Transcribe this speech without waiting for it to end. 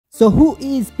So who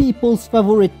is people's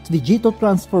favorite Vegito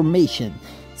transformation?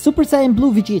 Super Saiyan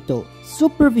Blue Vegito,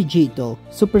 Super Vegito,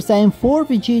 Super Saiyan 4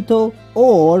 Vegito,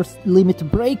 or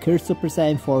Limit Breaker Super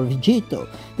Saiyan 4 Vegito?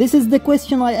 This is the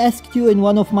question I asked you in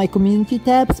one of my community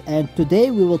tabs, and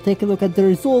today we will take a look at the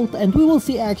result and we will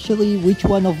see actually which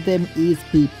one of them is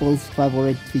people's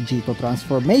favorite Vegito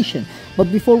transformation.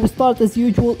 But before we start, as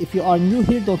usual, if you are new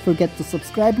here, don't forget to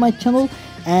subscribe my channel,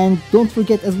 and don't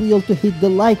forget as well to hit the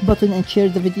like button and share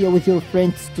the video with your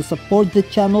friends to support the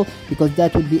channel, because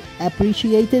that would be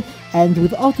appreciated. And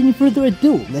without any further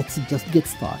ado, let's just get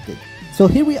started. So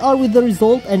here we are with the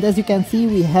result, and as you can see,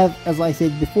 we have, as I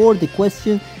said before, the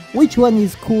question: which one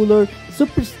is cooler,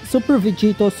 Super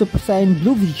Vegito, Super Saiyan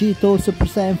Blue Vegito, Super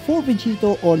Saiyan 4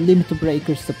 Vegito, or Limit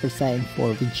Breaker Super Saiyan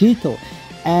 4 Vegito?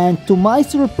 And to my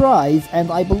surprise,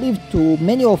 and I believe to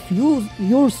many of you,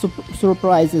 your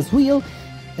surprise as well,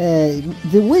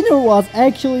 the winner was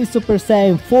actually Super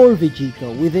Saiyan 4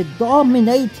 Vegito, with it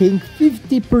dominating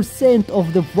 50%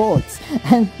 of the votes.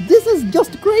 And this is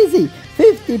just crazy,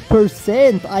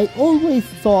 50%! I always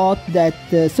thought that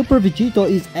Super Vegito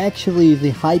is actually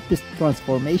the hypest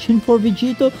transformation for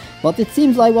Vegito, but it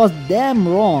seems I was damn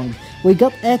wrong. We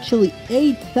got actually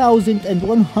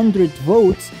 8,100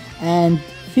 votes, and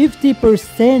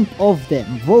 50% of them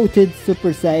voted Super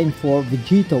Saiyan 4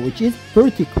 Vegito, which is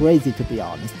pretty crazy, to be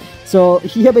honest. So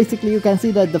here basically you can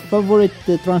see that the favorite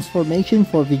transformation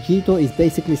for Vegito is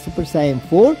basically Super Saiyan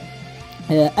 4.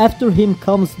 After him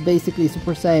comes basically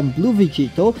Super Saiyan Blue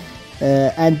Vegito,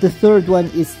 and the third one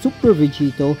is Super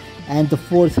Vegito, and the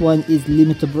fourth one is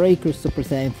Limit Breaker Super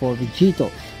Saiyan 4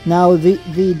 Vegito. Now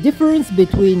the difference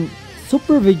between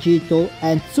Super Vegito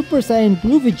and Super Saiyan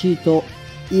Blue Vegito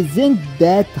isn't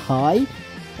that high.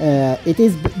 It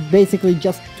is basically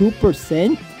just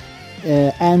 2%,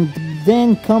 and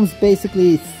then comes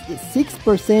basically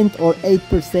 6% or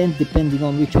 8%, depending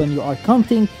on which one you are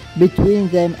counting, between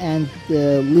them and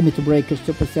Limit Breaker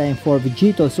Super Saiyan 4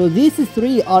 Vegito. So these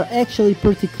three are actually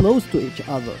pretty close to each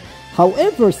other.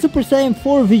 However, Super Saiyan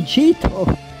 4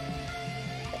 Vegito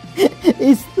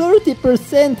is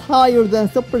 30% higher than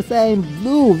Super Saiyan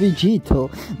Blue Vegito.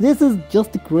 This is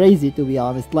just crazy, to be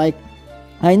honest. Like,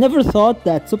 I never thought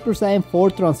that Super Saiyan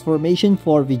 4 transformation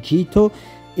for Vegito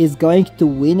is going to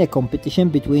win a competition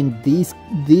between these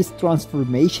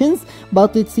transformations,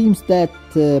 but it seems that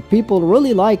people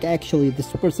really like actually the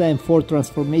Super Saiyan 4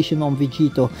 transformation on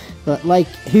Vegito. Like,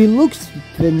 he looks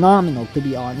phenomenal, to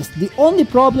be honest. The only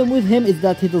problem with him is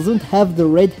that he doesn't have the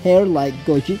red hair like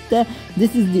Gogeta.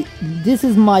 This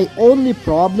is my only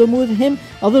problem with him.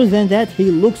 Other than that, he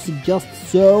looks just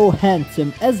so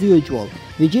handsome as usual.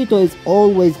 Vegito is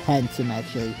always handsome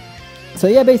actually. So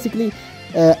yeah, basically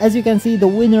as you can see, the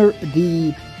winner,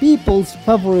 the people's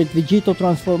favorite Vegito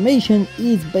transformation,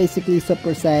 is basically Super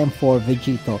Saiyan 4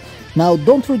 Vegito. Now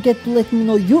don't forget to let me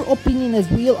know your opinion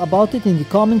as well about it in the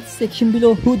comments section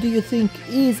below. Who do you think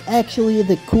is actually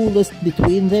the coolest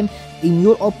between them, in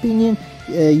your opinion?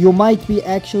 You might be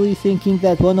actually thinking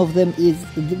that one of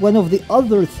the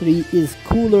other three is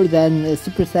cooler than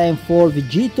Super Saiyan 4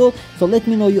 Vegito. So let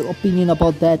me know your opinion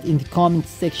about that in the comments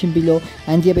section below.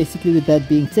 And yeah, basically with that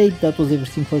being said, that was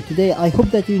everything for today. I hope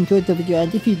that you enjoyed the video,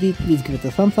 and if you did, please give it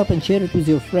a thumbs up and share it with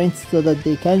your friends so that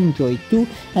they can enjoy it too.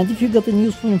 And if you got any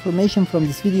useful information from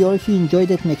this video, or if you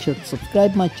enjoyed it, make sure to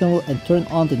subscribe my channel and turn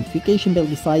on the notification bell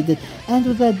beside it. And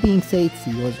with that being said,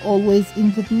 see you as always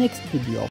in the next video.